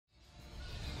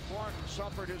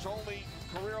suffered his only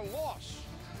career loss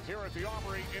here at the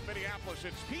Armory in Minneapolis.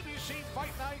 It's PBC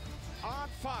Fight Night on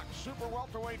Fox. Super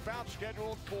welterweight bout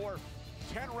scheduled for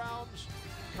 10 rounds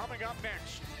coming up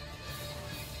next.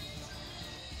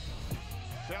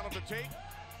 Down of the tape,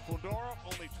 Fundora,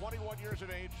 only 21 years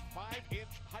of age,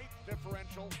 5-inch height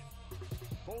differential.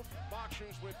 Both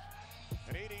boxers with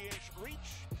an 80-inch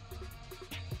reach.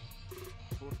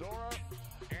 Fundora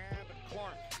and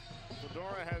Clark.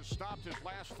 Fundora has stopped his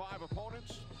last 5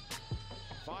 opponents.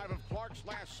 5 of Clark's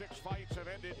last 6 fights have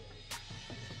ended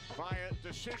via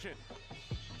decision.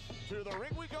 To the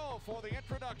ring we go for the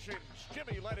introductions.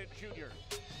 Jimmy Lennon Jr.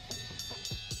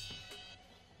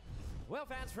 Well,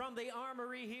 fans, from the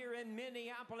Armory here in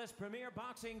Minneapolis, Premier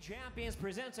Boxing Champions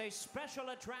presents a special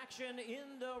attraction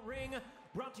in the ring,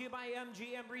 brought to you by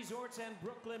MGM Resorts and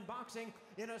Brooklyn Boxing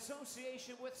in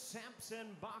association with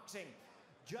Sampson Boxing.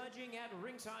 Judging at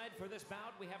ringside for this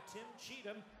bout, we have Tim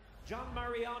Cheatham, John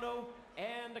Mariano,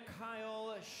 and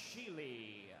Kyle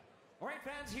Sheely. All right,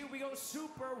 fans, here we go.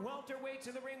 Super welterweights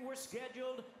in the ring. We're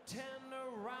scheduled 10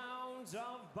 rounds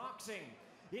of boxing.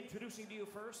 Introducing to you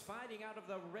first, fighting out of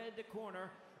the red corner,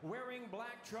 wearing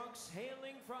black trunks,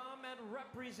 hailing from and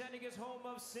representing his home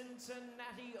of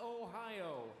Cincinnati,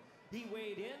 Ohio. He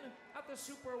weighed in at the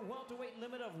super welterweight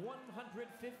limit of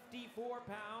 154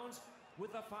 pounds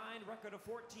with a fine record of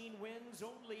 14 wins,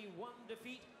 only 1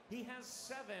 defeat. He has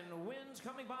 7 wins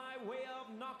coming by way of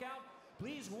knockout.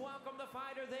 Please welcome the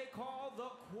fighter they call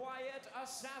the Quiet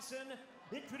Assassin,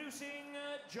 introducing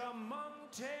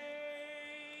Jamontay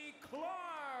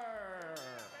Clark.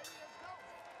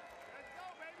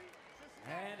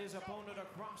 And his opponent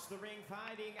across the ring,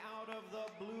 fighting out of the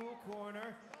blue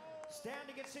corner.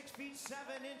 Standing at 6 feet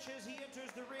 7 inches, he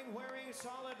enters the ring wearing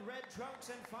solid red trunks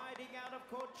and fighting out of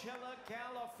Coachella,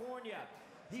 California.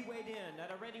 He weighed in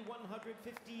at a ready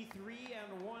 153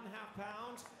 1/2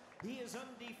 pounds. He is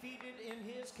undefeated in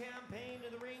his campaign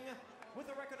in the ring with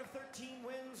a record of 13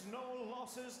 wins, no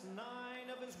losses, 9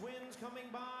 of his wins coming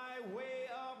by way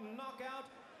of knockout.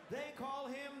 They call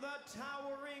him the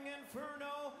Towering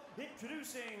Inferno,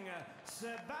 introducing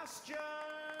Sebastian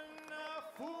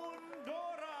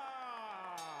Fundora.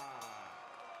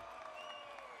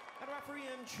 And referee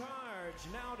in charge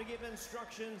now to give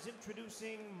instructions,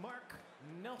 introducing Mark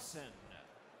Nelson.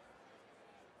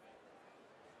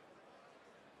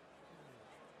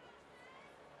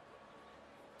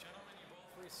 Gentlemen, you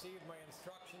both received my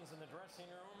instructions in the dressing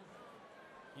room.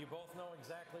 You both know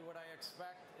exactly what I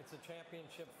expect. It's a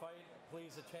championship fight.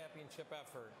 Please, a championship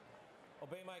effort.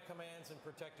 Obey my commands and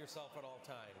protect yourself at all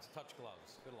times. Touch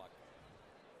gloves. Good luck.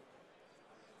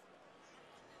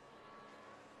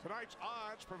 Tonight's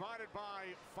odds provided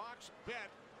by Fox Bet.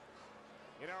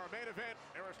 In our main event,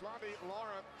 Arislandi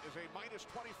Lara is a minus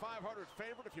 2,500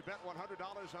 favorite. If you bet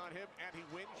 $100 on him and he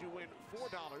wins, you win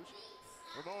 $4.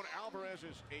 Ramon Alvarez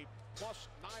is a plus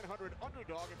 900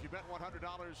 underdog. If you bet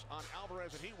 $100 on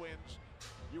Alvarez and he wins,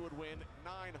 you would win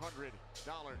 $900.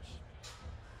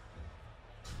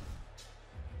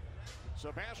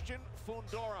 Sebastian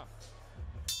Fundora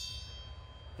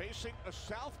facing a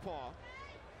southpaw,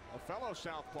 a fellow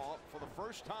southpaw, for the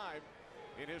first time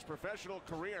in his professional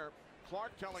career.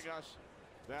 Clark telling us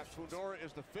that Fundora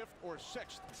is the 5th or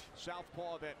 6th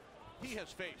southpaw that he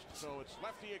has faced. So it's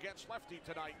lefty against lefty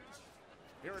tonight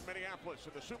here in Minneapolis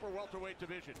in the super welterweight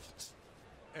division.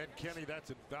 And Kenny,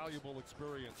 that's invaluable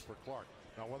experience for Clark.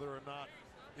 Now, whether or not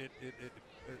it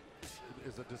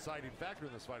is a deciding factor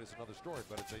in this fight is another story,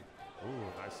 but it's a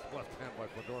nice left hand by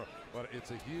Fundora. But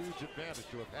it's a huge advantage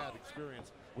to have had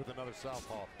experience with another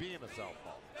southpaw, being a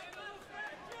southpaw.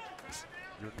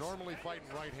 You're normally fighting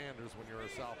right-handers when you're a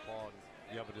southpaw, and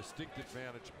you have a distinct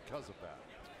advantage because of that.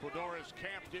 Fundora's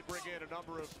camp did bring in a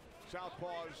number of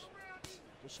southpaws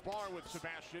to spar with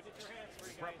Sebastian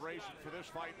in preparation for this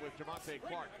fight with Jamontay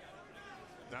Clark.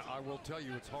 Now, I will tell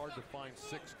you, it's hard to find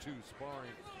 6'2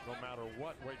 sparring no matter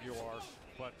what weight you are,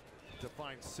 but to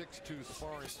find 6'2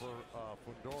 sparring for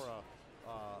Fundora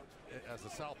as a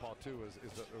southpaw too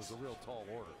is a real tall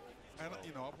order. And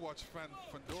you know, I've watched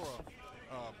Fundora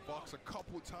box a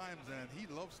couple times, and he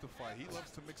loves to fight. He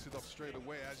loves to mix it up straight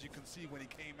away. As you can see, when he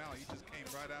came out, he just came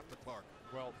right after Clark.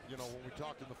 Well, you know, when we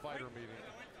talked in the fighter meeting,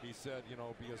 he said, you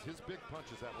know, because his big punch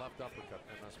is that left uppercut,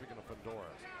 and I'm speaking of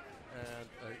Fundora's, and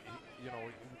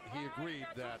he agreed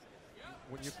that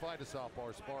when you fight a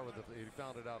southpaw or spar with it, he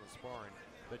found it out in sparring,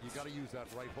 that you got to use that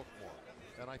right hook more.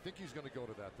 And I think he's going to go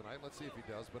to that tonight. Let's see if he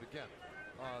does. But again,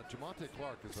 Jamontay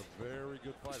Clark is a very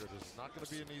good fighter. This is not going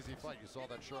to be an easy fight. You saw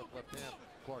that sharp left hand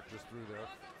Clark just threw there.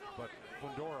 But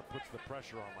Fundora puts the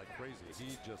pressure on like crazy.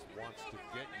 He just wants to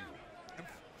get you. And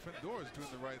Fundora is doing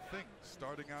the right thing,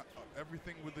 starting out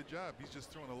everything with the jab. He's just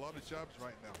throwing a lot of jabs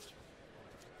right now.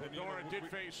 Fundora did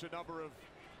face a number of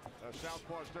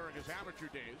southpaws during his amateur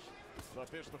days,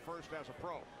 but this the first as a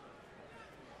pro.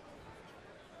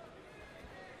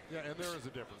 Yeah, and there is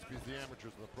a difference because the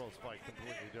amateurs and the pros fight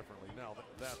completely differently. Now,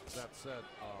 that said,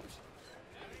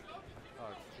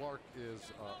 Clark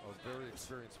is a very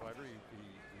experienced fighter.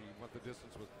 He went the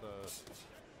distance with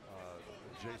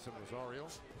Jason Rosario.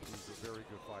 He's a very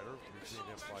good fighter. We've seen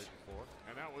him fight before.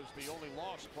 And that was the only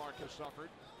loss Clark has suffered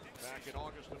back in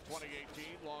August of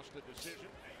 2018. Lost a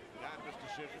decision, unanimous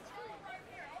decision.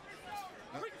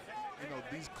 Now, you know,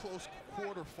 these close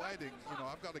quarter fighting, you know,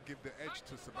 I've got to give the edge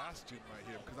to Sebastian right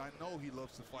here because I know he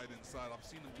loves to fight inside. I've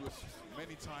seen him do it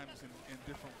many times in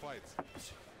different fights.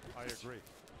 I agree.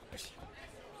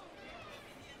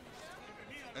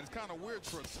 And it's kind of weird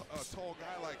for a tall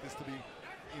guy like this to be,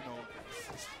 you know,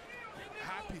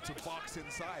 happy to box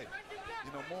inside.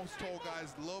 You know, most tall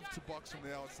guys love to box from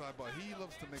the outside, but he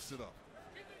loves to mix it up.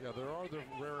 Yeah, there are the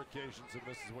rare occasions, and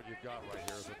this is what you've got right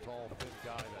here, is a tall, thin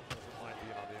guy that doesn't mind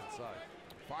being on the inside.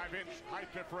 5-inch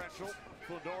height differential.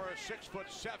 Fundora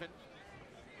 6'7".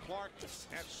 Clark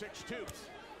at 6'2".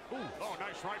 Ooh. Oh,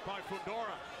 nice right by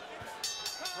Fundora.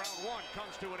 Round one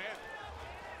comes to an end.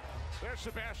 There's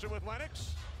Sebastian with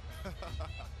Lennox.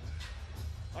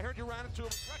 I heard you ran into him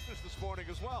at breakfast this morning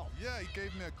as well. Yeah, he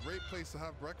gave me a great place to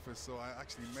have breakfast, so I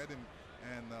actually met him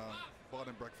and bought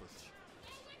him breakfast.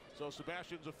 So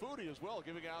Sebastian's a foodie as well,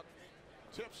 giving out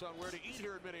tips on where to eat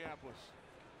here in Minneapolis.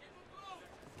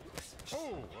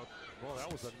 Oh, well,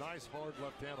 that was a nice hard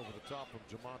left hand over the top from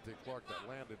Jamontay Clark that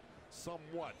landed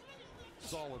somewhat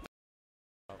solid.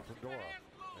 Fundora.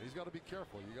 And he's got to be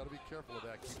careful. You got to be careful of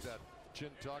that. Keep that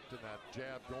chin tucked and that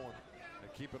jab going,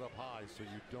 and keep it up high so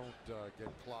you don't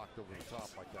get clocked over the top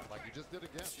like that, like you just did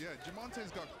again. Yeah, Jamontay's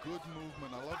got good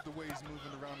movement. I love the way he's moving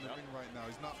around the ring right now.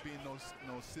 He's not being no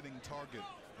sitting target,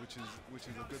 which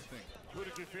is a good thing. Who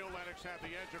did you feel Lennox had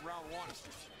the edge in round one?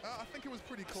 I think it was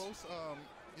pretty close.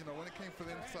 You know, when it came for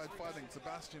the inside fighting,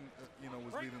 Sebastian, you know,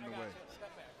 was leading the way.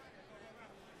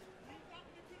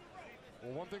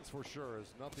 Well, one thing's for sure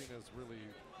is nothing is really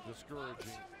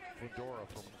discouraging Fundora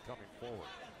from coming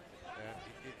forward. And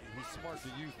he's smart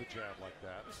to use the jab like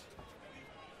that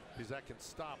because that can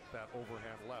stop that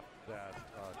overhand left that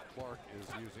Clark is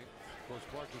using. Of course,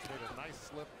 Clark just made a nice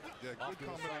slip off to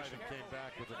the side and came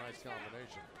back with a nice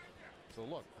combination. So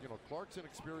look, you know, Clark's an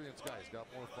experienced guy. He's got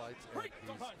more fights, and he's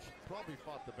probably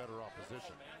fought the better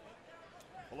opposition.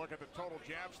 A look at the total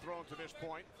jabs thrown to this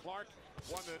point. Clark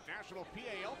won the national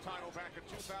PAL title back in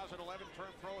 2011,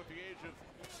 turned pro at the age of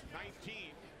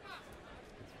 19.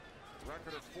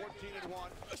 Record of 14-1,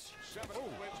 7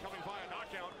 wins coming by a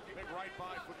knockout. Big right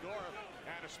by Fundora,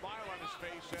 and a smile on his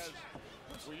face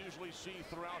as we usually see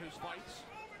throughout his fights.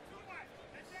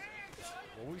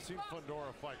 Well, we've seen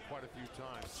Fundora fight quite a few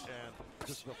times, and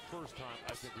this is the first time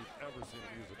I think we've ever seen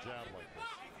him use a jab like this,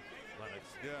 Lennox.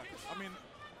 Yeah, I mean,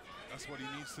 that's what he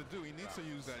needs to do. He needs to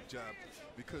use that jab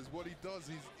because what he does,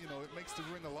 you know, it makes the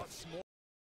ring a lot smaller.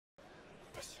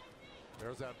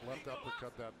 There's that left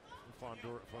uppercut that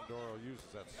Fundora uses.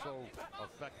 That's so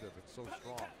effective. It's so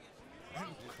strong.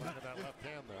 He's landing that left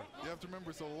hand there. You have to remember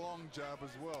it's a long jab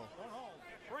as well.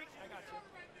 I got you.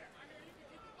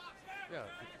 Yeah.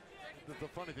 The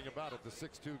funny thing about it, the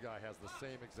 6'2" guy has the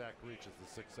same exact reach as the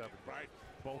 6'7" guy. Right.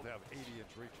 Both have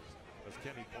 80-inch reaches, as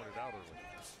Kenny pointed out earlier.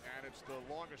 And it's the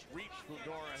longest reach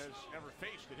Fundora has ever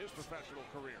faced in his professional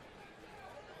career.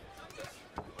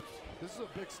 This is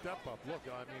a big step up. Look,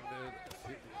 I mean,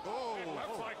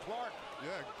 Left by Clark.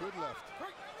 Yeah, good left.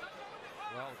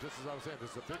 well, just as I was saying,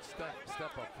 this is a big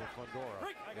step up for Fundora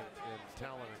in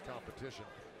talent and competition.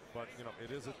 But, you know,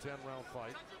 it is a 10-round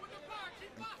fight.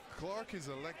 Clark is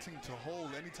electing to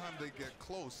hold anytime they get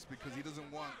close because he doesn't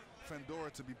want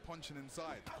Fundora to be punching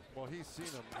inside. Well, he's seen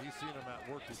him at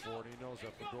work before, and he knows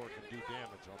that Fundora can do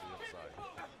damage on the inside.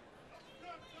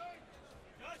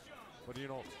 But, you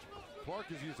know,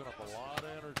 Clark is using up a lot of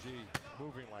energy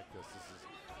moving like this.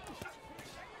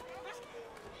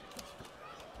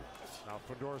 Now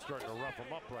Fundora's starting to rough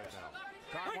him up right now.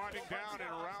 Time winding down in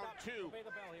round two. Obey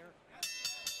the bell here.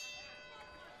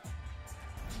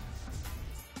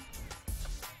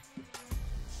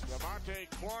 Jamontay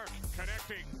Clark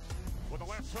connecting with a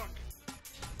left hook.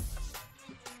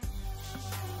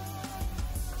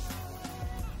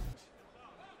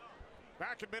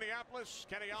 Back in Minneapolis,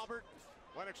 Kenny Albert,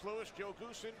 Lennox Lewis, Joe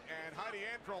Goosen, and Heidi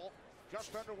Androl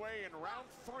just underway in round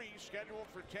three, scheduled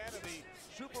for 10 in the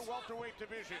super welterweight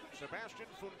division. Sebastian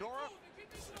Fundora,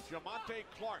 Jamontay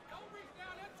Clark.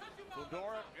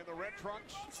 Fundora in the red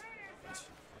trunks.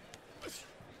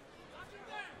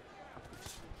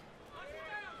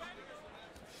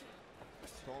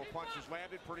 punches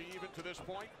landed, pretty even to this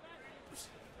point.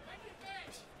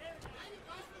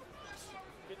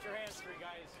 Get your hands free,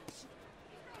 guys.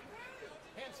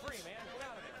 Hands free, man. Get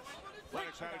out of there.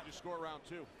 Lennox, how did you score round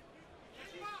 2?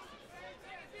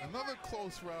 Another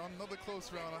close round,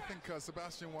 I think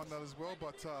Sebastian won that as well,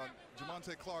 but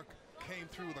Jamontay Clark came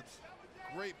through with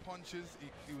great punches.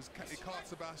 He caught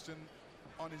Sebastian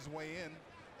on his way in,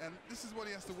 and this is what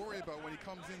he has to worry about when he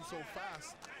comes in so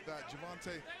fast, that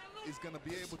Jamontay is going to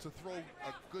be able to throw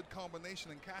a good combination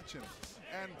and catch him.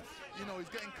 And, you know, he's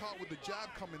getting caught with the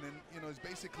jab coming in. You know, he's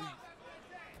basically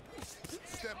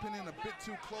stepping in a bit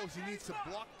too close. He needs to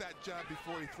block that jab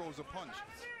before he throws a punch.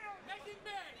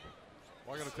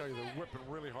 Well, I got to tell you, they're whipping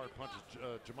really hard punches.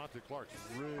 Jamontay Clark's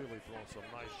really throwing some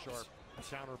nice, sharp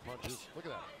counter punches. Look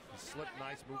at that. He slipped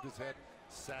nice, moved his head,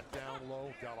 sat down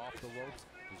low, got off the ropes.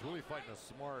 He's really fighting a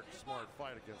smart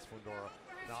fight against Fundora.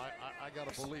 Now, I got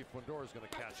to believe Fundora's going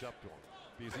to catch up to him,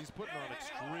 because he's putting on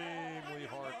extremely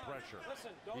hard pressure.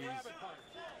 Listen, don't rabbit punch.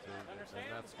 And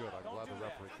that's good. I'm glad the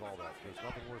referee called that. There's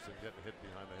nothing worse than getting hit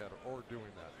behind the head or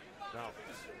doing that. Now,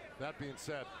 that being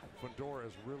said, Fundora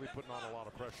is really putting on a lot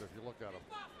of pressure. If you look at him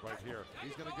right here,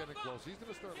 he's going to get in close. He's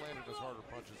going to start landing his harder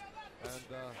punches, and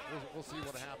we'll see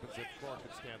what happens if Clark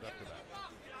can stand up to that.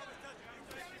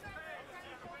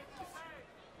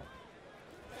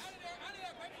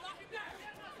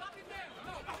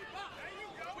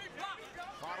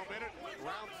 Final minute,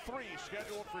 round 3,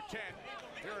 scheduled for 10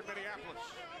 here in Minneapolis.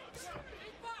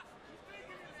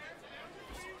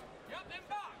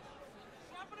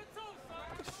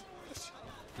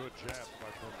 Good jab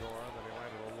by Fundora, and then he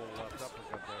landed a little left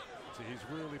uppercut there. See, he's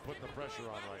really putting the pressure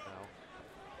on right now.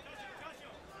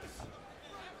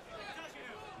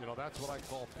 You know, that's what I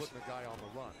call putting the guy on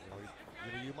the run. You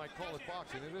know, you might call it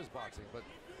boxing. It is boxing, but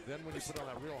then when you put on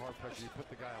that real hard pressure, you put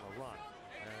the guy on the run,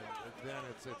 and then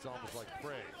it's almost like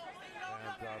prey.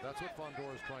 And that's what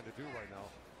Fundora is trying to do right now.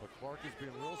 But Clark is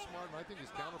being real smart, and I think he's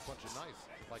counter-punching nice,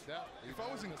 like that. If I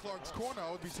was in Clark's corner,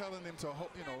 I would be telling him to,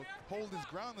 hold his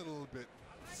ground a little bit,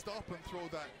 stop and throw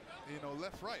that,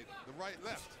 left-right, the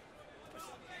right-left.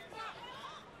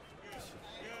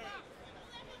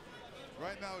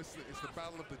 Right now, it's the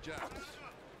battle of the jabs.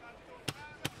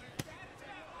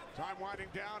 Time winding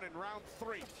down in round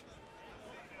 3.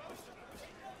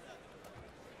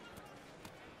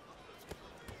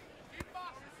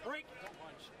 Break. Don't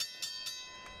punch.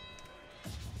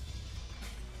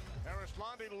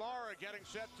 Lara getting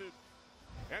set to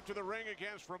enter the ring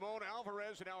against Ramon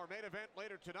Alvarez in our main event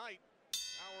later tonight.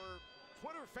 Our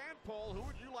Twitter fan poll, who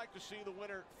would you like to see the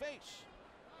winner face?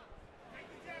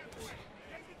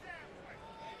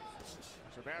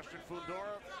 Sebastian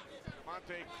Fundora,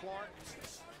 Jamontay Clark.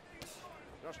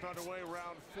 Just underway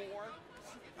round 4.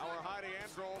 Our Heidi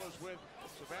Androl is with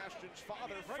Sebastian's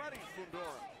father, Freddie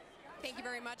Fundora. Thank you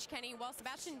very much, Kenny. Well,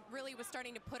 Sebastian really was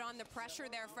starting to put on the pressure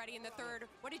there, Freddie, in the third.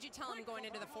 What did you tell him going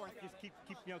into the fourth? Just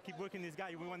keep working this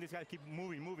guy. We want this guy to keep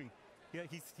moving. Yeah,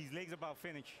 his legs are about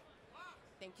finished.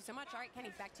 Thank you so much. All right,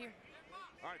 Kenny, back to you.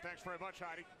 All right, thanks very much,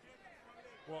 Heidi.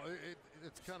 Well,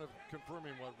 it's kind of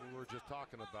confirming what we were just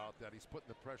talking about, that he's putting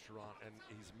the pressure on, and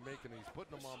he's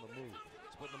putting them on the move.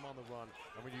 He's putting them on the run.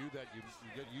 And when you do that, you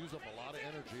use up a lot of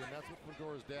energy, and that's what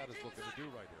Fundora's dad is looking to do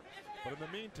right here. But in the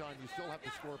meantime, you still have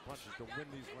to score punches to win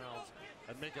these rounds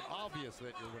and make it obvious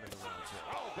that you're winning the rounds here.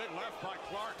 Oh, big left by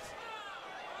Clark.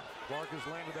 Clark has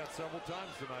landed that several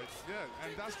times tonight. Yeah,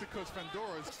 and that's because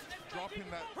Fundora is dropping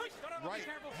that right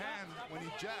hand when he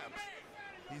jabs.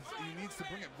 He needs to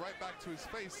bring it right back to his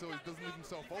face so he doesn't leave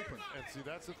himself open. And see,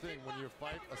 that's the thing. When you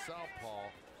fight a southpaw,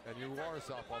 and you are a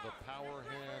southpaw, the power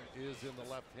hand is in the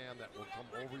left hand that will come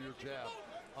over your jab.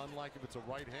 Unlike if it's a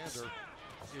right-hander,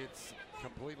 it's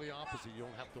completely opposite. You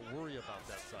don't have to worry about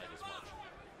that side as much.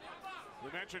 We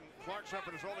mentioned Clark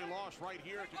suffered his only loss right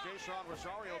here to Jason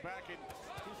Rosario back in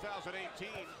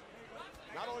 2018.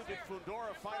 Not only did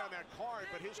Fundora fight on that card,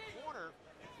 but his corner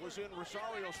was in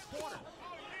Rosario's corner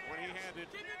when he handed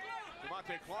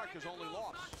Jamontay Clark his only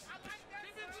loss.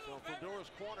 So Fundora's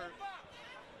corner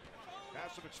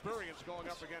has some experience going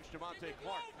up against Jamontay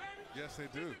Clark. Yes, they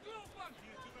do.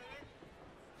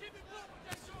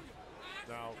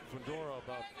 Now, Fundora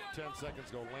about 10 seconds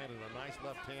ago landed a nice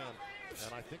left hand,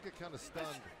 and I think it kind of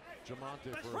stunned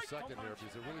Jamontay for a second here,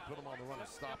 because it really put him on the run and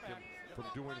stopped him from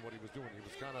doing what he was doing. He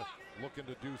was kind of looking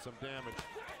to do some damage.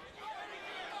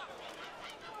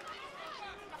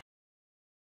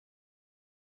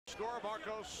 Score,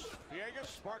 Marcos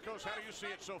Villegas. Marcos, how do you see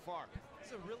it so far?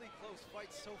 It's a really close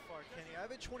fight so far, Kenny. I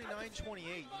have it 29-28.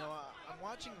 You know, I'm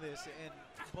watching this, and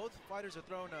both fighters are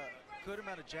throwing a good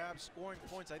amount of jabs, scoring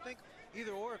points. I think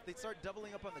either or, if they start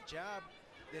doubling up on the jab,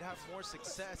 they'd have more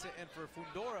success. And for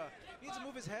Fundora, he needs to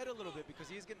move his head a little bit because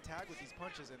he's getting tagged with these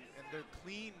punches, and they're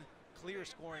clean, clear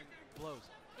scoring blows.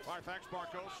 All right, thanks,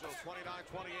 Marcos. So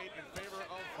 29-28 in favor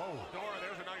of Fundora.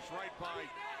 There's a nice right by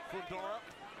Fundora.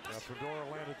 Yeah, Fundora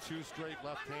landed 2 straight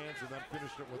left hands and then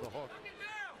finished it with a hook.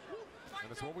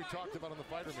 And it's what we talked about in the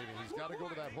fighter meeting. He's got to go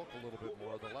to that hook a little bit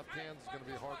more. The left hand is going to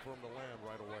be hard for him to land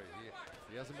right away.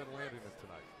 He hasn't been landing it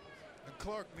tonight. And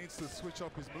Clark needs to switch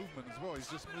up his movement as well. He's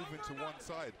just moving to one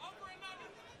side.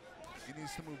 He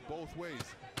needs to move both ways.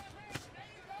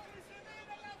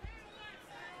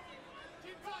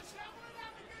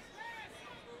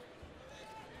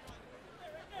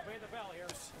 Obey the bell here.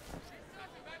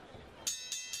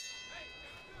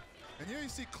 And here you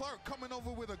see Clark coming over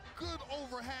with a good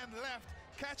overhand left,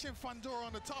 catching Fundora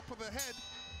on the top of the head.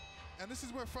 And this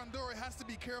is where Fundora has to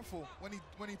be careful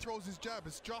when he throws his jab.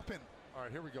 It's dropping. All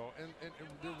right, here we go. And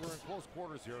we're in close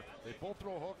quarters here. They both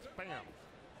throw hooks, bam.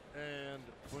 And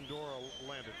Fundora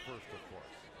landed first, of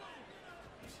course.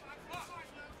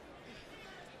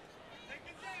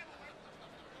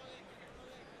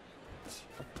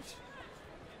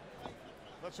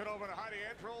 Let's head over to Heidi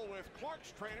Androl with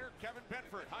Clark's trainer, Kevin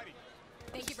Bedford. Heidi.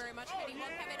 Thank you very much, Kenny. Well,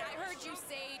 Kevin, I heard you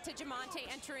say to Jamontay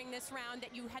entering this round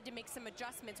that you had to make some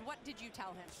adjustments. What did you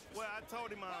tell him? Well, I told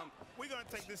him we're going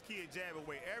to take this kid jab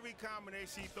away. Every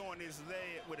combination he's throwing is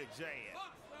led with a jab.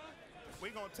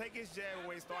 We're going to take his jab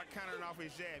away, start countering off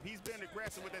his jab. He's been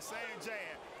aggressive with the same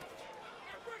jab.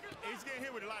 He's getting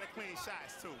hit with a lot of clean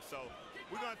shots, too. So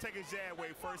we're going to take his jab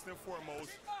away first and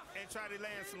foremost and try to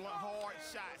land some hard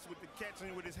shots with the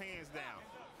catching with his hands down.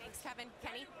 Thanks, Kevin.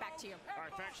 Kenny, back to you. All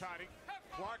right, thanks, Heidi.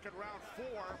 Clark in round 4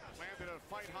 landed a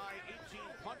fight-high 18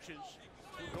 punches.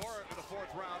 Fundora in the 4th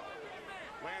round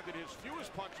landed his fewest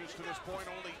punches to this point,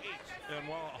 only 8. And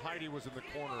while Heidi was in the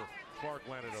corner, Clark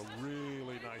landed a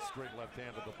really nice straight left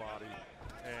hand to the body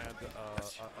and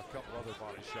a couple other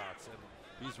body shots. And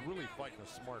he's really fighting a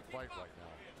smart fight right now.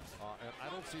 And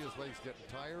I don't see his legs getting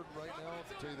tired right now,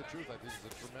 to tell you the truth. I think he's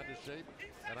in tremendous shape,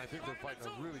 and I think they're fighting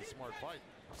a really smart fight.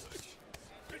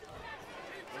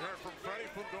 We heard from Freddie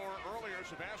Fundora earlier,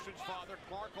 Sebastian's father.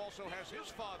 Clark also has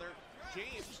his father,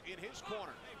 James, in his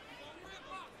corner.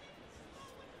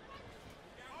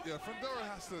 Yeah, Fundora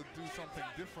has to do something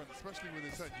different, especially with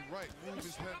his head. You're right, move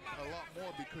his head a lot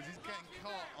more because he's getting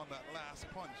caught on that last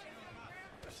punch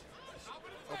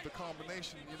of the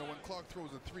combination. You know, when Clark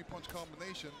throws a 3-punch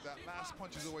combination, that last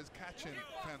punch is always catching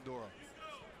Fundora.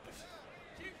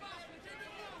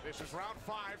 This is round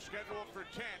 5, scheduled for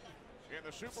 10 in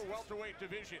the super welterweight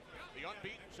division. The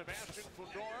unbeaten Sebastian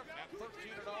Fundora at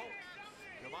 13-0.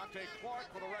 Jamontay Clark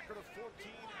with a record of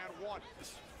 14-1.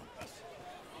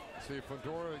 See,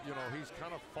 Fundora, you know, he's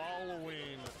kind of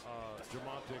following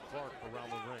Jamontay Clark around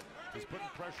the ring. He's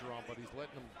putting pressure on, but he's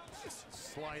letting him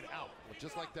slide out,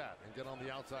 just like that, and get on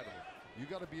the outside of him. You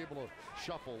got to be able to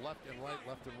shuffle left and right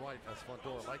as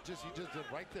Fundora, like he just did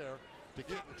right there to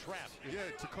keep him trapped. Yeah,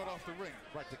 to cut off the ring.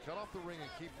 Right, to cut off the ring and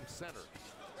keep him centered.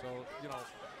 So, you know,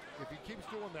 if he keeps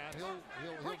doing that,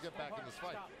 he'll get back in this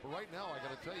fight. But right now, I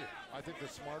got to tell you, I think the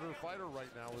smarter fighter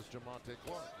right now is Jamontay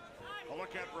Clark. A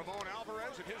look at Ramon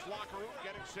Alvarez in his locker room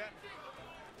getting set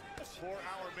for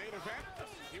our main event.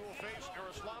 He will face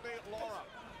Erislandy Lara.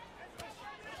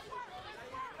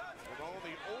 Ramon,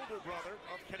 the older brother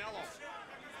of Canelo.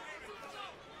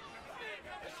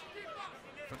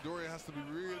 Fundora has to be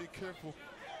really careful.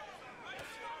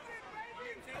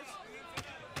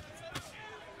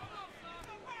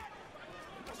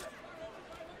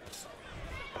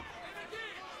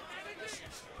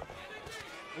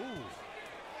 Ooh.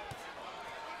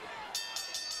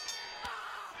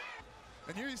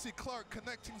 And here you see Clark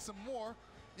connecting some more.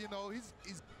 You know, he's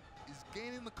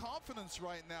gaining the confidence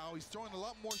right now. He's throwing a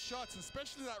lot more shots,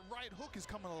 especially that right hook is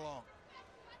coming along.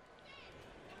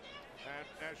 And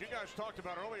as you guys talked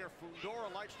about earlier,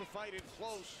 Fundora likes to fight in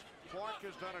close. Clark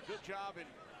has done a good job in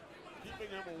keeping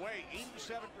him away.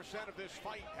 87% of this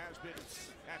fight has been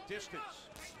at distance.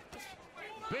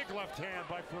 Big left hand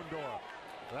by Fundora.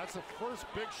 That's the first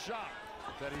big shot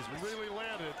that he's really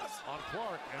landed on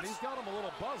Clark, and he's got him a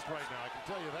little buzzed right now, I can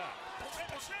tell you that.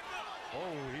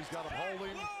 Oh, he's got him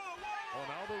holding. Oh,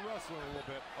 now they're wrestling a little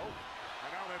bit. Oh. And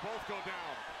now they both go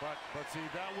down. But see,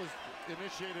 that was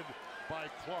initiated by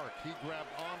Clark. He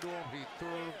grabbed onto him, he threw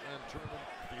him and turned him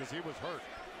because he was hurt.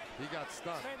 He got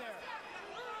stunned. Stay there.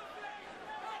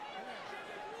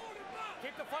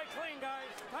 Keep the fight clean, guys.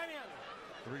 Tight end.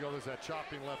 Here we go. There's that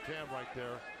chopping left hand right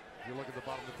there. If you look at the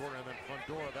bottom of the corner, and then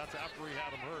Fundora, that's after he had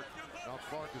him hurt. Now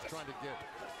Clark is trying to get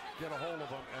a hold of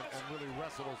him and really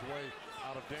wrestle his way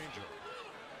out of danger.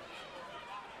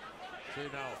 See,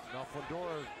 now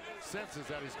Fundora senses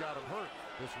that he's got him hurt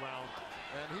this round,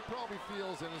 and he probably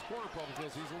feels, and his corner probably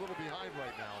feels, he's a little behind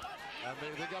right now, and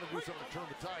they got to do something to turn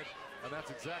the tide, and that's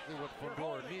exactly what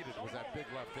Fundora needed, was that big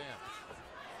left hand.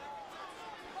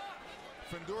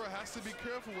 Fundora has to be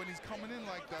careful when he's coming in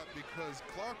like that because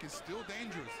Clark is still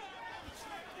dangerous.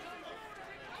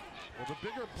 Well, the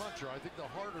bigger puncher, I think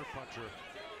the harder puncher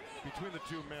between the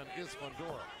two men is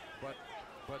Fundora, but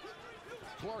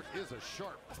Clark is a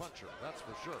sharp puncher, that's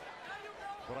for sure.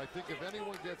 But I think if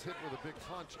anyone gets hit with a big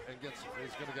punch and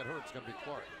is going to get hurt, it's going to be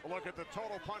Clark. Look at the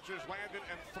total punches landed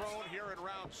and thrown here in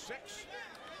round 6.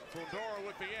 Fundora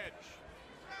with the edge.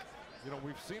 You know,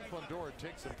 we've seen Fundora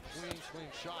take some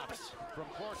clean shots from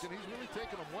Clark, and he's really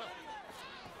taken them well.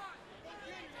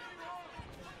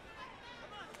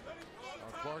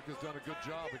 Clark has done a good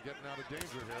job of getting out of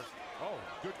danger here. Oh,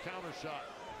 good counter shot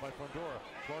by Fundora.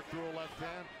 Clark threw a left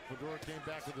hand. Fundora came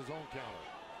back with his own counter.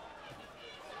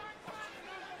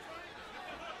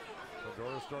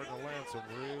 Fundora's starting to land some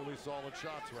really solid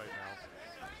shots right now.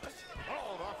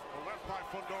 Oh, the left by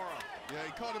Fundora. Yeah,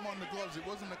 he caught him on the gloves. It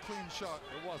wasn't a clean shot.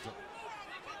 It wasn't.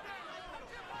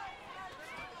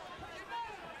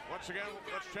 Once again,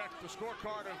 let's check the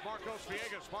scorecard of Marcos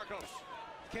Villegas. Marcos.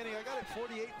 Kenny, I got it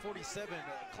 48-47.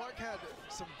 Clark had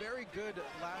some very good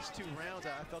last 2 rounds.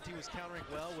 I felt he was countering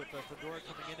well with Fundora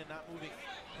coming in and not moving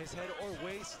his head or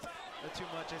waist too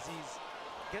much as he's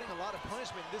getting a lot of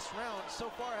punishment this round.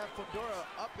 So far, I have Fundora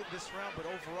up in this round, but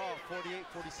overall,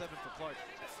 48-47 for Clark.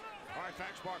 All right,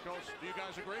 thanks, Marcos. Do you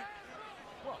guys agree?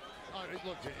 Well,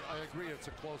 look, I agree it's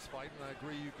a close fight, and I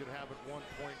agree you could have it one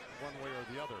point, one way or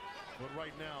the other. But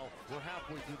right now, we're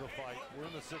halfway through the fight. We're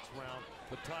in the 6th round.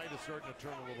 The tide is starting to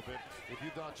turn a little bit. If you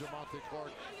thought Jamontay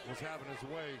Clark was having his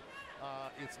way,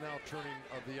 it's now turning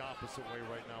the opposite way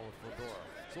right now with Fundora.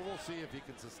 So we'll see if he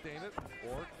can sustain it,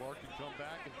 or Clark can come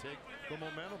back and take the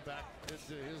momentum back in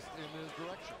his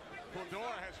direction.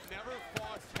 Fundora has never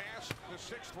fought past the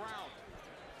 6th round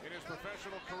in his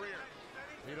professional career.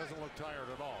 He doesn't look tired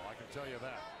at all, I can tell you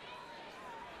that.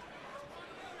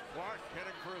 Clark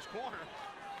heading for his corner.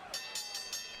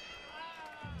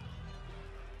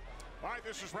 All right,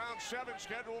 this is round 7,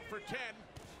 scheduled for 10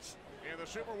 in the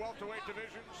super welterweight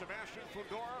division. Sebastian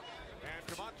Fundora and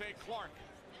Jamontay Clark.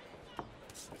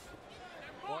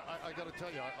 Well, I got to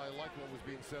tell you, I like what was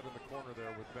being said in the corner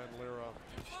there with Ben Lira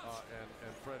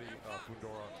and Freddie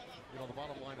Fundora. You know, the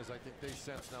bottom line is I think they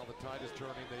sense now the tide is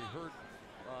turning. They heard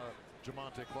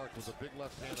Jamontay Clark was a big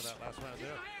left hand in that last round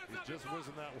there. He's just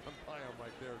whizzing that one by him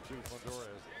right there, too, Fundora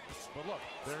is. But look,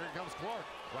 there he comes Clark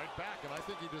right back, and I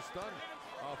think he just stunned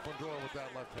Fundora with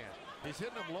that left hand. He's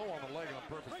hitting him low on the leg on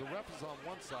purpose. The ref is on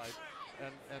one side,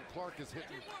 and Clark is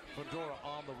hitting Fundora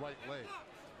on the right leg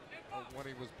when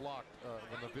he was blocked,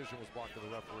 when the vision was blocked to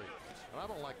the referee. And I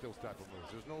don't like those type of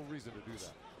moves. There's no reason to do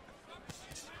that.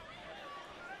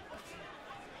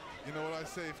 You know what I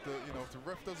say? If the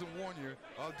ref doesn't warn you,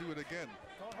 I'll do it again.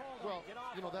 Well,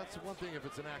 you know, that's one thing if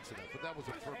it's an accident, but that was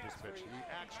a purpose pitch. He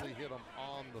actually hit him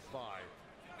on the thigh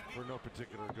for no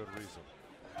particular good reason.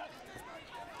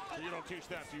 So you don't teach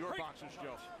that to your boxers,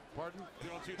 Joe? Pardon? You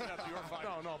don't teach that to your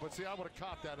fighters? No, but see, I would have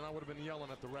caught that, and I would have been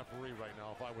yelling at the referee right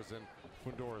now if I was in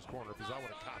Fundora's corner, because I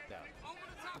would have caught that.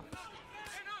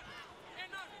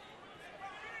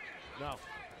 Now,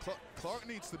 Clark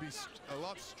needs to be a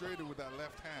lot straighter with that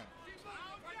left hand.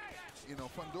 You know,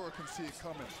 Fundora can see it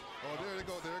coming. Oh, there it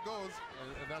goes. There it goes.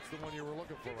 And that's the one you were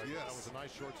looking for right yes. there. That was a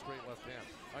nice, short, straight left hand.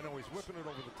 I know he's whipping it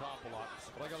over the top a lot,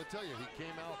 but I got to tell you, he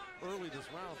came out early this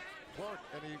round, Clark,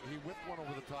 and he whipped one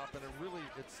over the top, and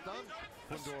it stunned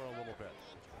Fundora a little bit.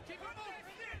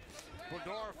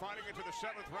 Fundora fighting into the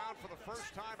 7th round for the first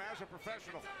time as a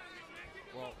professional.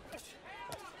 Well,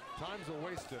 time's a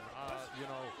wasting. You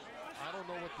know, I don't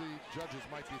know what the judges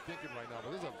might be thinking right now,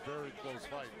 but this is a very close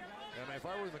fight. And if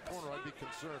I were in the corner, I'd be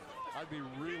concerned. I'd be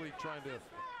really trying to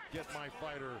get my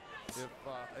fighter.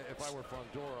 If I were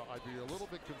Fundora, I'd be a little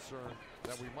bit concerned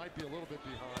that we might be a little bit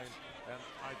behind. And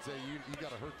I'd say you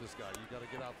got to hurt this guy. You got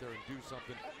to get out there and do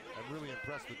something and really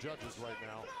impress the judges right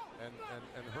now and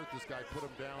hurt this guy, put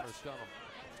him down or stun him.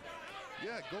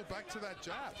 Yeah, go back to that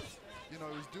jab. You know,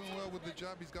 he's doing well with the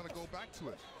jab. He's got to go back to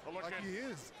it, well, like he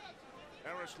is.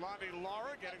 Erislandy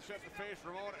Lara getting set to face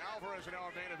Ramon Alvarez in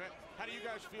our main event. How do you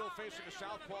guys feel facing a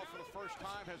southpaw for the first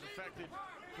time has affected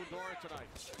Fundora tonight?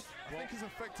 I think it's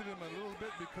affected him a little bit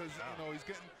because, you know, he's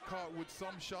getting caught with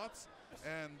some shots,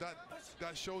 and that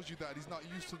shows you that he's not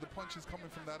used to the punches coming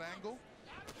from that angle,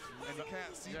 and you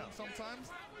can't see them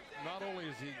sometimes. Not only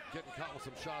is he getting caught with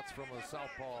some shots from a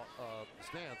southpaw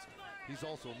stance, he's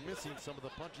also missing some of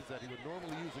the punches that he would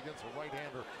normally use against a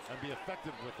right-hander and be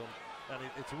effective with them. and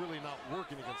it's really not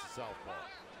working against the southpaw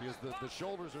because the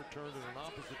shoulders are turned in an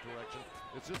opposite direction.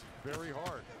 It's just very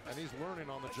hard, and he's learning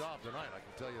on the job tonight, I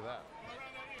can tell you that.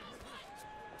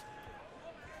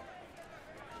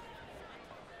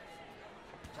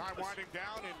 Time winding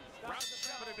down in round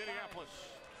 7 in Minneapolis.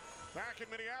 Back in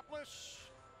Minneapolis,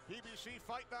 PBC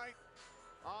Fight Night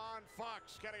on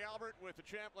Fox. Kenny Albert with the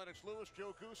champ Lennox Lewis,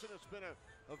 Joe Goosen. It's been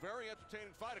a very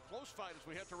entertaining fight, a close fight as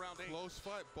we head to round 8. Close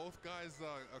fight. Both guys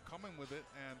are coming with it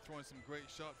and throwing some great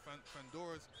shots.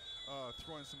 Fundora's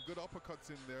throwing some good uppercuts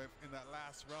in there in that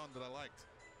last round that I liked.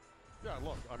 Yeah,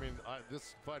 look, I mean,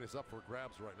 this fight is up for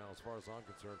grabs right now as far as I'm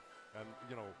concerned. And,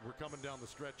 you know, we're coming down the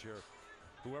stretch here.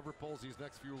 Whoever pulls these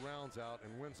next few rounds out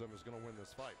and wins them is going to win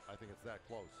this fight. I think it's that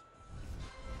close.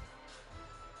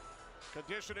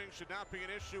 Conditioning should not be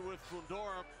an issue with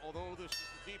Fundora, although this is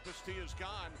the deepest he has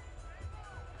gone.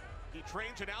 He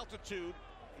trains at altitude.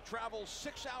 He travels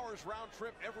 6 hours round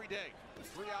trip every day,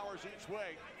 3 hours each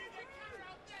way.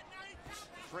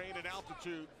 Train at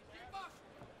altitude.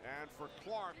 And for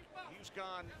Clark, he's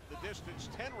gone the distance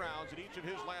 10 rounds in each of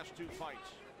his last 2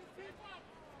 fights.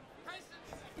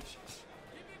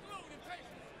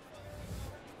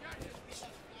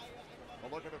 A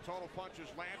look at the total punches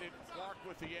landed. Clark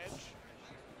with the edge.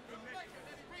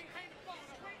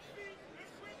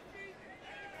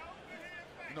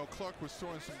 You know, Clark was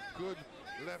throwing some good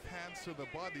left hands to the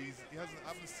bodies. I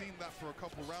haven't seen that for a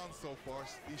couple rounds so far.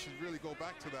 He should really go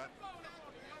back to that.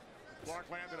 Clark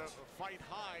landed a fight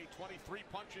high, 23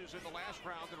 punches in the last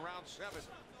round in round 7.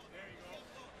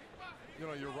 You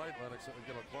know, you're right, Lennox.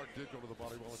 You know, Clark did go to the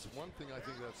body well. It's one thing I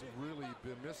think that's really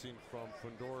been missing from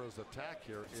Fundora's attack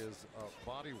here is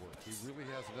body work. He really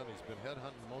hasn't done it. He's been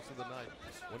headhunting most of the night.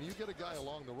 When you get a guy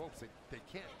along the ropes, they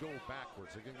can't go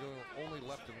backwards. They can go only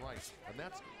left and right. And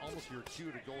that's almost your cue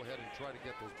to go ahead and try to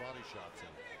get those body shots in.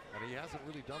 And he hasn't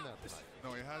really done that tonight.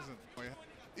 No, he hasn't.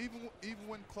 Even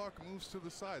when Clark moves to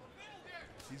the side,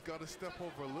 he's got to step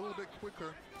over a little bit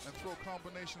quicker and throw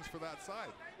combinations for that side.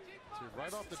 See,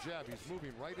 right off the jab, he's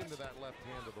moving right into that left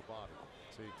hand of the body.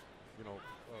 See, you know,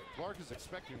 Clark is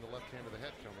expecting the left hand of the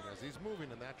head coming as he's moving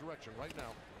in that direction right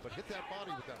now, but hit that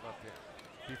body with that left hand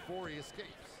before he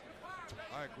escapes.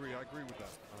 I agree with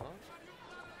that.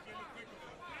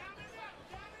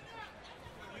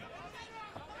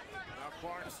 Now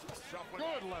Clark shuffling.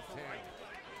 Good left hand.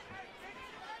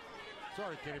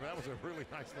 Sorry, Kenny, but that was a really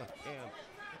nice left hand.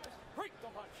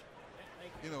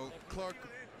 You know, Clark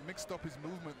mixed up his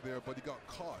movement there, but he got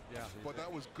caught. Yeah. But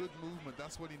that was good movement.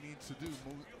 That's what he needs to do.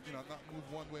 Move, you know, not move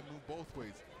one way, move both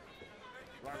ways.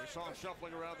 Right, we saw him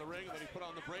shuffling around the ring, and then he put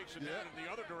on the brakes and headed in the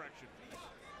other direction.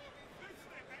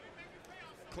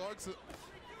 Clark's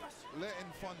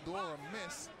letting Fundora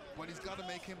miss, but he's got to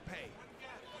make him pay.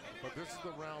 But this is the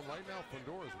round. Right now,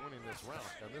 Fundora is winning this round,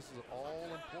 and this is an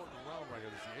all-important round right here.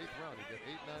 This is the 8th round. You get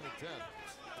 8, 9, and 10.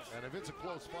 And if it's a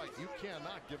close fight, you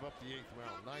cannot give up the 8th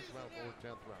round, 9th round, or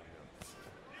 10th round here.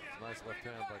 Nice left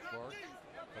hand by Clark.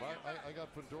 But I got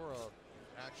Fundora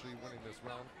actually winning this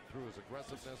round through his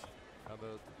aggressiveness and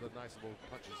the nice little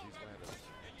punches he's landed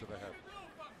to the head.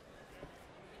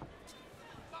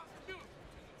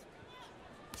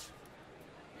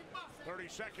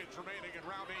 .30 seconds remaining in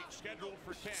round 8, scheduled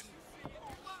for 10.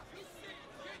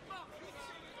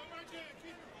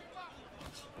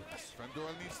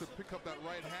 Fundora needs to pick up that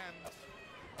right hand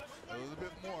a little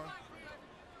bit more.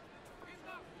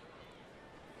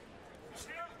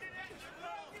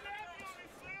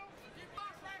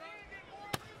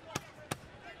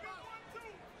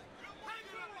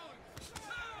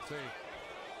 See.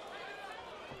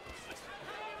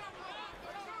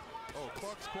 Oh,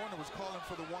 Clark's corner was calling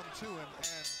for the 1-2, and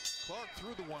Clark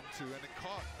threw the 1-2, and it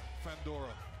caught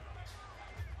Fundora.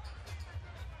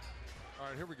 All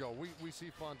right, here we go. We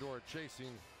see Fundora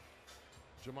chasing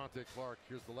Jamontay Clark.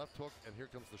 Here's the left hook, and here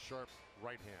comes the sharp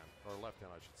right hand, or left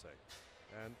hand, I should say.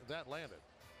 And that landed.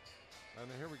 And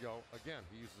then here we go. Again,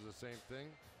 he uses the same thing.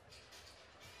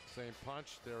 Same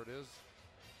punch. There it is.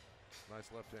 Nice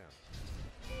left hand.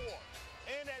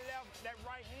 And that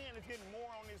right hand is getting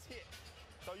more on his hip.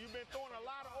 So you've been throwing a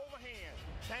lot of overhand.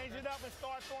 Change it up and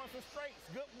start throwing some straights.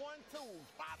 Good 1-2s.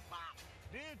 Pop, pop.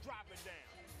 Then drop it down.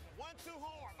 1-2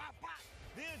 hard. Pop, pop.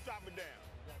 Then drop it down.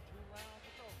 You got 2 rounds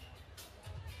to go.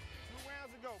 2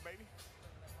 rounds to go, baby.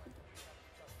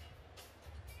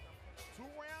 2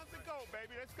 rounds to go,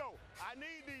 baby. Let's go. I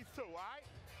need these 2, all right?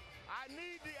 I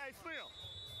need the, hey, Slim.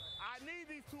 I need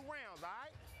these 2 rounds, all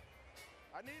right?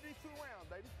 I need these 2 rounds,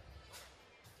 baby.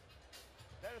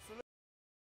 That is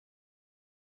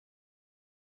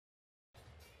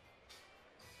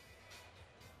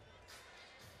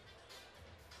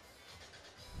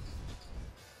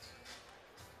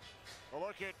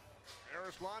look at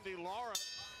Erislandy Lara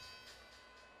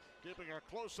keeping a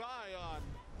close eye on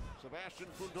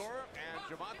Sebastian Fundora and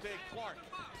Jamontay Clark.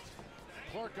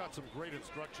 Clark got some great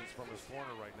instructions from his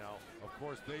corner right now. Of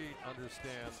course, they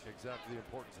understand exactly the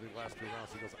importance of the last 2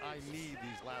 rounds. He goes, I need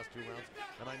these last 2 rounds,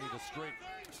 and I need a straight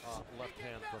left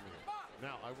hand from you.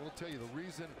 Now, I will tell you, the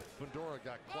reason Fundora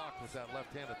got clocked with that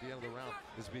left hand at the end of the round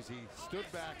is because he stood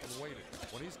back and waited.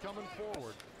 When he's coming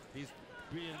forward, he's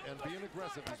being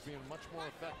aggressive, he's being much more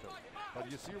effective. But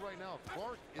you see right now,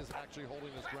 Clark is actually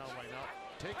holding his ground right now,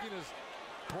 taking his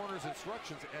corner's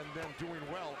instructions and then doing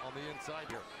well on the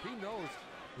inside here. He knows,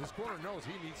 his corner knows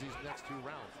he needs these next 2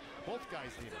 rounds. Both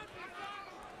guys need it.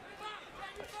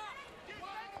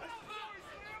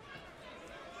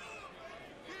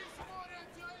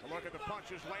 A look at the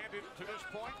punches landed to this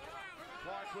point.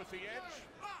 Clark with the edge.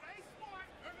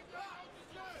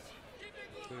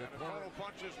 And the total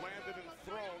punches landed and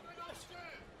thrown.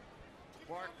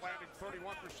 Clark landing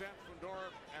 31%, Fundora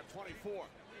at 24%.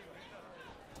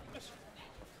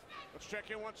 Let's check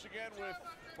in once again with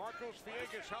Marcos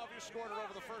Villegas. How have you scored it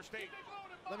over the first 8?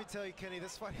 Let me tell you, Kenny,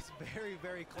 this fight is very,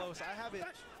 very close. I have it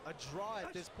a draw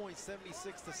at this point,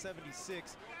 76 to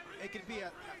 76. It could be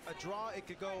a draw. It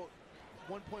could go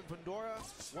 1 point Fundora,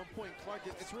 1 point Clark.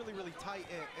 It's really, really tight.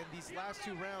 And these last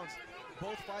 2 rounds,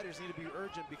 both fighters need to be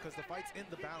urgent because the fight's in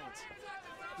the balance.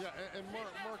 Yeah, and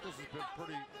Marcos has been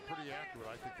pretty accurate,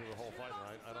 I think, through the whole fight.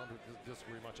 I don't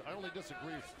disagree much. I only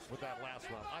disagree with that last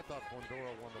round. I thought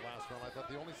Fundora won the last round. I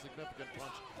thought the only significant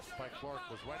punch by Clark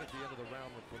was right at the end of the round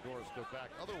when Fundora stood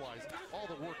back. Otherwise, all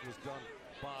the work was done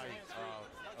by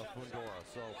Fundora.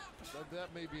 So that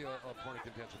may be a point of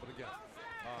contention. But again,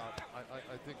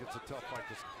 I think it's a tough fight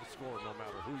to score no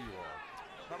matter who you are.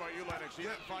 How about you, Lennox? See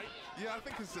that fight? Yeah, I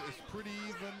think it's pretty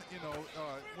even. You know,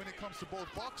 when it comes to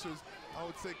both boxers, I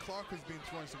would say Clark has been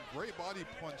throwing some great body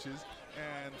punches,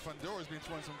 and Fundora has been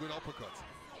throwing some good uppercuts.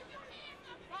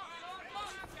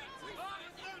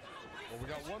 Well, we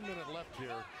got 1 minute left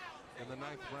here in the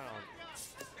 9th round,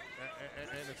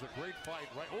 and it's a great fight.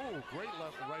 Right? Oh, great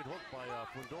right hook by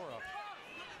Fundora.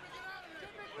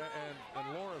 And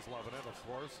Laura's loving it, of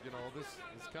course. You know, this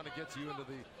kind of gets you into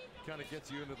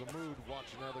the mood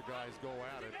watching other guys go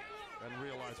at it and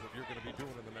realize what you're going to be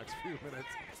doing in the next few minutes.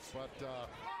 But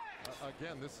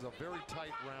again, this is a very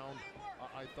tight round.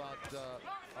 I thought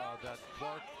that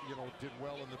Clark, you know, did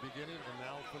well in the beginning, and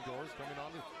now Fundora's coming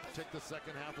on to take the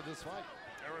second half of this fight.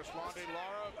 Erislandy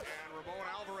Lara and Ramon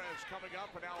Alvarez coming up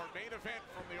in our main event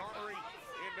from the Armory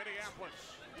in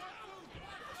Minneapolis.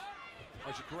 I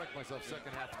should correct myself,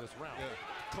 second half of this round. Yeah.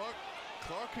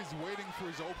 Clark is waiting for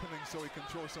his opening so he can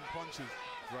throw some punches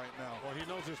right now. Well, he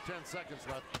knows there's 10 seconds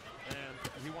left, and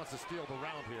he wants to steal the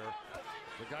round here.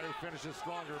 The guy who finishes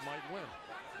stronger might win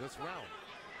this round.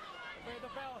 Obey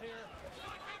the bell here.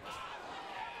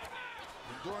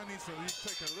 Fundora needs to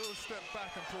take a little step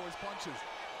back and throw his punches.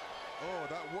 Oh,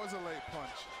 that was a late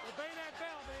punch. Obey that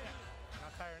bell, man.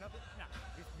 Not tiring up? Nah,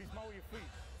 be small with your feet.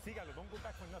 Sígalo, don't go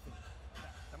back for nothing.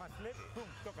 Nada más slip,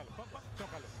 boom, tócalo, pum, pum,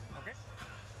 tócalo, okay?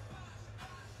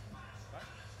 Right?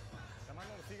 Nada más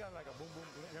no lo sigas like a boom, boom,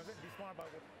 you know, be smart about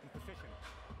it in position.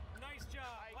 Nice job,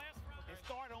 last round. And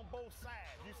start on both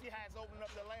sides. You see how it's opening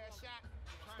up the last shot?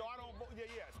 Start on both,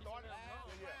 start,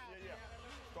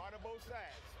 start on both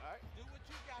sides, all right? Do what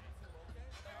you got to do, okay?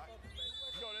 Right.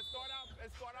 So let's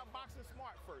start out boxing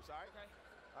smart first, all right? Okay.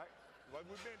 All right, what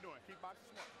we've been doing, keep boxing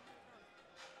smart.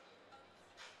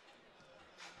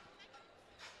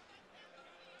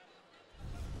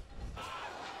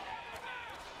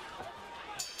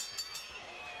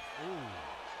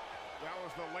 That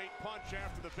was the late punch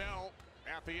after the bell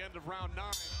at the end of round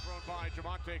 9, thrown by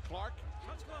Jamontay Clark.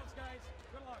 Touch gloves, guys.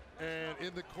 Good luck. And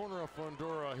in the corner of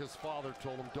Fundora, his father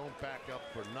told him, don't back up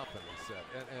for nothing, he said.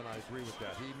 And I agree with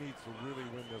that. He needs to really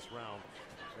win this round.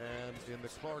 And in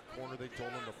the Clark corner, they told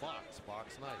him to box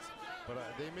nice. But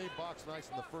they may box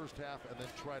nice in the first half and then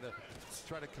try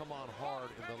to come on hard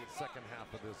in the second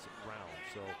half of this round.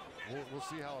 So we'll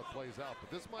see how it plays out. But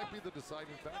this might be the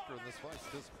deciding factor in this fight,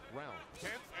 this round.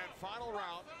 10th and final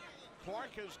round.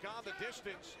 Clark has gone the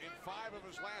distance in 5 of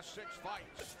his last 6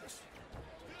 fights.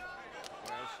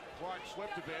 As Clark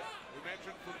slipped a bit, we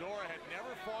mentioned Fundora had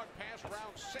never fought past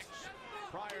round 6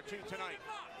 prior to tonight.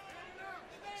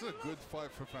 It's a good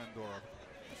fight for Fundora.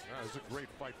 Yeah, it's a great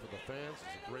fight for the fans.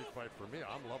 It's a great fight for me.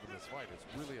 I'm loving this fight. It's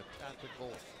really a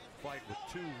tactical fight with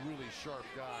 2 really sharp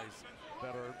guys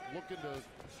that are looking to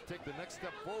take the next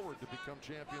step forward to become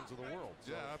champions of the world.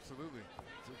 So yeah, absolutely.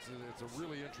 It's a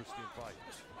really interesting fight.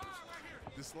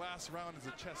 This last round is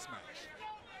a chess match.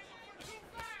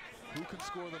 Who can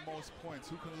score the most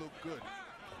points? Who can look good?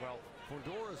 Well,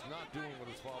 Fundora is not doing what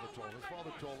his father told him. His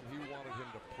father told him he wanted him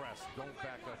to press, don't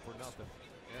back up for nothing.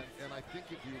 And I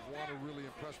think if you want to really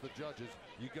impress the judges,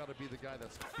 you got to be the guy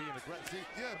that's being aggressive. See,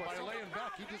 yeah, but by laying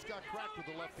back, he just got cracked with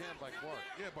the left hand by Clark.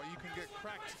 Yeah, but you can get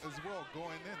cracked as well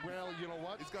going in. Well, you know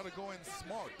what? He's got to go in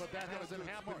smart. But that hasn't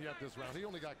happened yet this round. He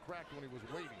only got cracked when he was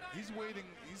waiting. He's waiting.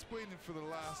 He's waiting for the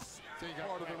last so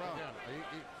part of the round.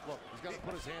 Look, he's got to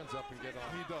put his hands up and get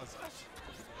on. He does.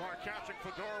 Clark catching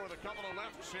Fundora with a couple of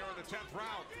lefts here in the 10th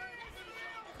round.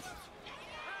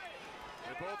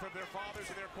 They both have their fathers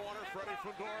in their corner, Freddie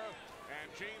Fundora and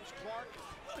James Clark.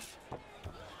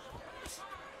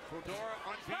 Fundora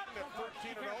unbeaten at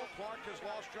 13-0. Clark has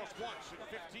lost just once in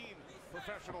 15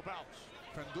 professional bouts.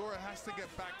 Fundora has to get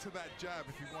back to that jab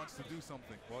if he wants to do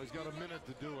something. Well, he's got a minute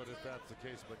to do it if that's the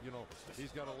case, but you know,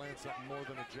 he's got to land something more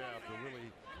than a jab to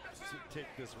really take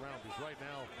this round, because right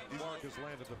now Clark has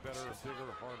landed the better,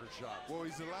 bigger, harder shot. Well,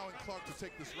 he's allowing Clark to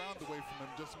take this round away from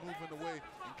him, just moving away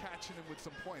and catching him with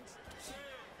some points.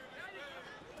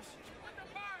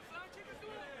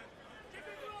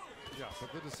 Yeah,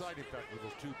 but the deciding factor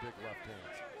was those two big left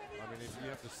hands. I mean, if you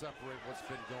have to separate what's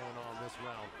been going on this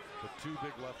round, the two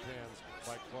big left hands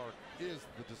by Clark is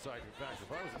the deciding factor.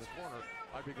 If I was in the corner,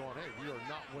 I'd be going, hey, we are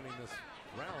not winning this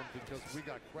round because we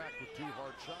got cracked with two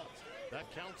hard shots. That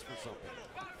counts for something.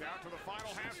 Down to the final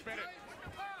half minute.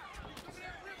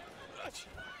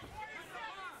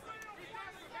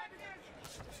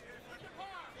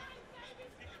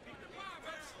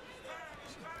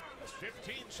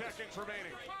 15 seconds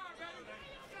remaining.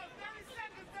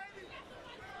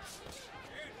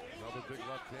 Another big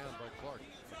left hand by Clark.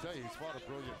 I tell you, he's fought a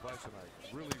brilliant fight tonight.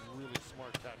 Really, really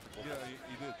smart tactical. Yeah,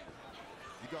 he did.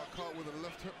 He got caught with a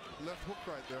left hook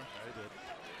right there. Yeah, he did.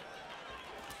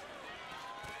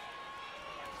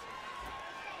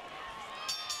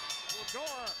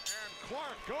 Fundora and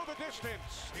Clark go the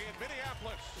distance in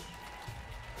Minneapolis.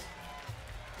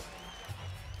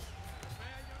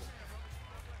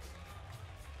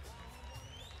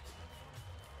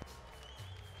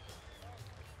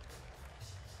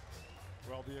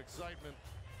 Well, the excitement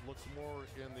looks more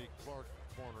in the Clark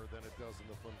corner than it does in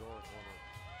the Fundora corner.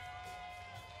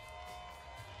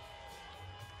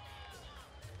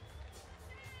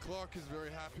 Clark is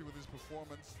very happy with his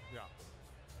performance. Yeah.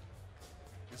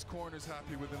 His corner's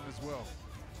happy with him as well.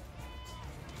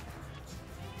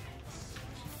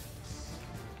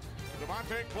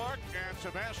 Jamontay Clark and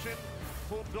Sebastian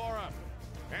Fundora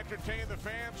entertain the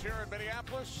fans here in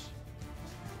Minneapolis.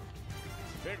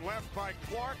 Big left by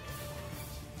Clark.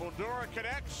 Fundora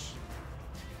connects.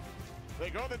 They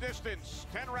go the distance,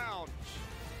 10 rounds.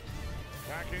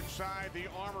 Back inside the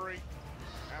Armory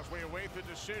as we await the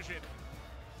decision.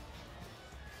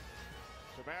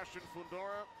 Sebastian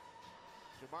Fundora,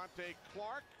 Jamontay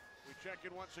Clark. We check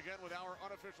in once again with our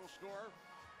unofficial score.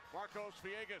 Marcos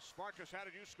Villegas. Marcos, how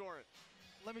did you score it?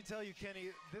 Let me tell you, Kenny,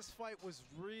 this fight was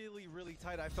really, really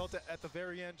tight. I felt it at the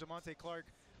very end. Jamontay Clark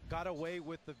got away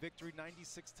with the victory,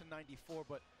 96-94,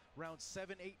 but rounds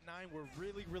 7, 8, 9 were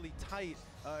really, really tight.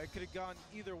 It could have gone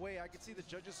either way. I could see the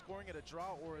judges scoring at a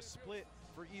draw or a split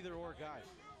for either or guy.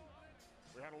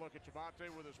 We had a look at Jamontay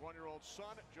with his one-year-old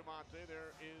son, Jamontay.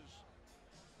 There is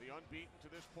the unbeaten to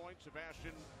this point,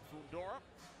 Sebastian Fundora.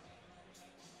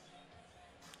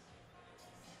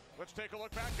 Let's take a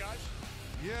look back, guys.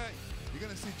 Yeah, you're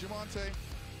going to see Jamontay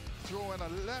throwing a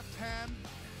left hand,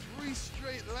 3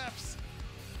 straight lefts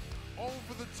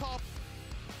over the top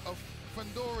of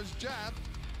Fundora's jab.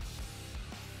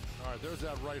 All right, there's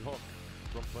that right hook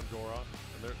from Fundora.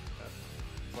 And there,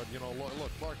 but, you know,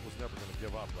 look, Clark was never going to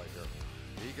give up right here.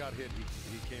 He got hit.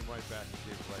 He came right back and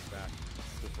gave it right back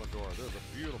to Fundora. There's a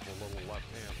beautiful little left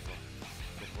hand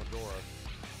from Fundora.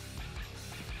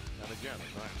 And again,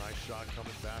 a nice shot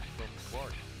coming back from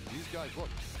Clark. These guys,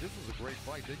 look, this was a great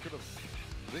fight. They could have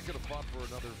fought for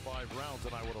another 5 rounds,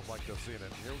 and I would have liked to have seen it.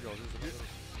 Here we go. Here's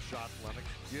another shot, Lennox.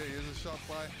 Yeah, here's a shot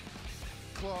by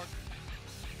Clark.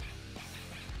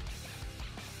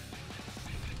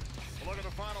 We'll look at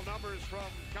the final numbers from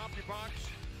CompuBox.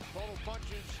 Total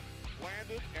punches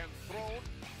landed and thrown.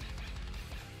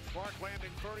 Clark landing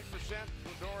 30%,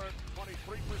 Fundora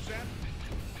 23%,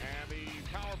 and the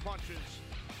power punches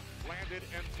landed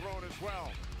and thrown as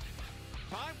well.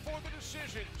 Time for the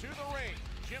decision. To the ring,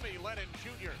 Jimmy Lennon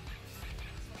Jr.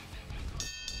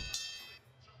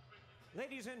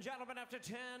 Ladies and gentlemen, after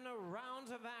 10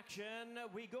 rounds of action,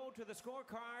 we go to the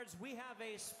scorecards. We have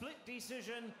a split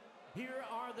decision. Here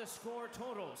are the score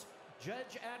totals.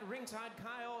 Judge at ringside,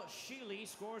 Kyle Sheely,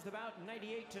 scores the bout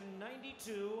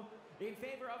 98-92 in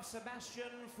favor of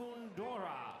Sebastian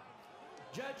Fundora.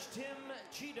 Judge Tim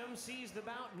Cheatham sees the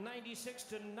bout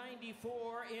 96-94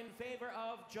 in favor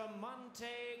of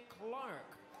Jamontay Clark.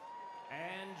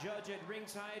 And judge at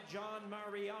ringside, John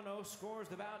Mariano, scores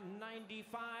the bout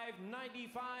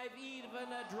 95-95,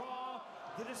 even a draw.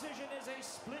 The decision is a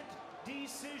split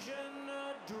decision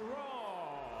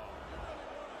draw.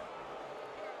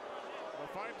 The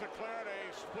fight declared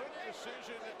a split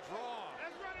decision draw.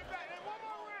 Let's run it back. Hey, one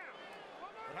more round.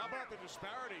 But how about the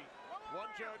disparity? One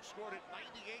judge scored it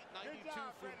 98-92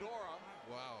 Fundora.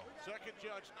 Wow. Second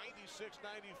judge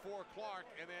 96-94 Clark,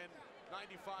 and then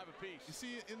 95 apiece. You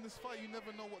see, in this fight, you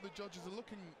never know what the judges are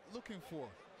looking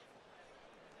for.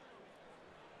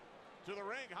 To the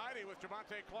ring, Heidi with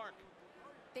Jamontay Clark.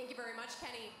 Thank you very much,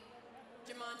 Kenny.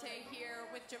 Jamontay here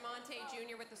with Jamontay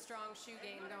Jr. with the strong shoe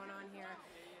game going on here.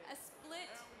 A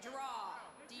split draw.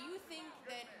 Do you think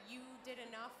that you did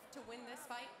enough to win this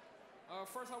fight?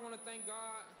 First, I want to thank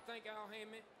God, thank Al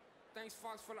Heyman, thanks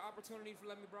Fox for the opportunity for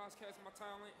letting me broadcast my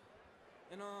talent.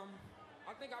 And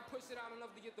I think I pushed it out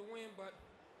enough to get the win, but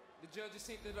the judges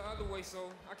sent it the other way,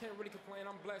 so I can't really complain.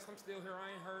 I'm blessed. I'm still here.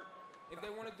 I ain't hurt. If they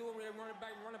want to do it, they run it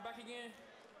back again,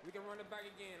 we can run it back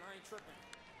again. I ain't tripping.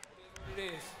 It is what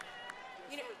it is.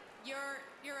 You know,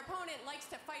 your opponent likes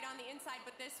to fight on the inside,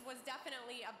 but this was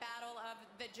definitely a battle of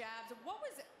the jabs. What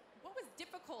was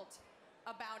difficult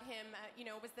about him? You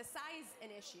know, was the size an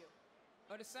issue?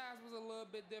 The size was a little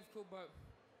bit difficult, but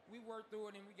we worked through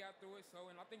it and we got through it.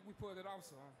 So, and I think we pulled it off.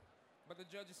 So, but the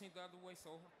judges seen the other way.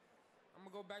 So, I'm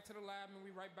gonna go back to the lab and we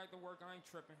right back to work. I ain't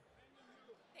tripping.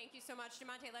 Thank you so much,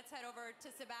 Jamontay. Let's head over to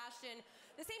Sebastian.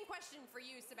 The same question for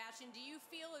you, Sebastian. Do you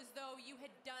feel as though you had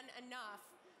done enough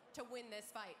to win this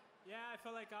fight? Yeah, I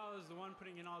felt like I was the one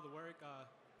putting in all the work.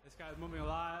 This guy was moving a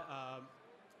lot.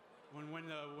 When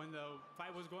the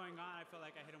fight was going on, I felt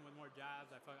like I hit him with more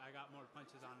jabs. I felt like I got more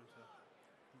punches on him. So.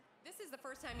 This is the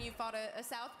first time you fought a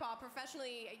southpaw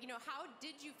professionally. You know, how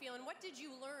did you feel, and what did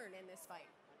you learn in this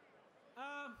fight?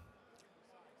 I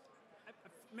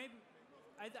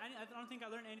don't think I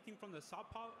learned anything from the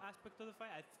southpaw aspect of the fight.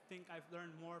 I think I've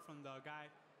learned more from the guy,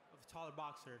 a taller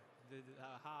boxer,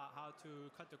 how to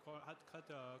cut the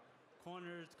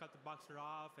corners, cut the boxer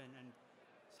off, and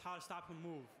how to stop him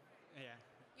move. Yeah.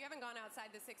 You haven't gone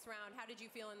outside the 6th round. How did you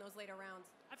feel in those later rounds?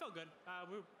 I felt good.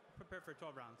 We were prepared for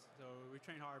 12 rounds, so we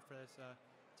trained hard for this.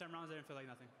 10 rounds, I didn't feel like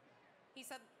nothing. He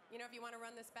said, you know, if you want to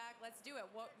run this back, let's do it.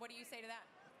 What do you say to that?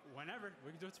 Whenever.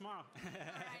 We can do it tomorrow.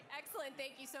 All right, excellent.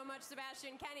 Thank you so much,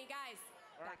 Sebastian. Kenny, guys.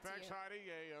 All right, thanks, Heidi.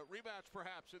 A rematch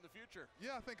perhaps in the future.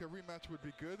 Yeah, I think a rematch would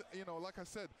be good. You know, like I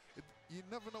said, you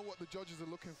never know what the judges are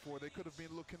looking for. They could have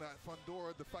been looking at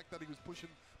Fundora, the fact that he was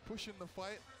pushing the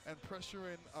fight and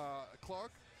pressuring Clark.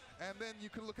 And then you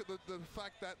can look at the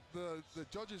fact that the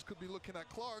judges could be looking at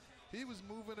Clark. He was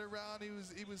moving around, he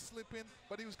was slipping,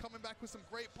 but he was coming back with some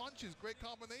great punches, great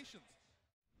combinations.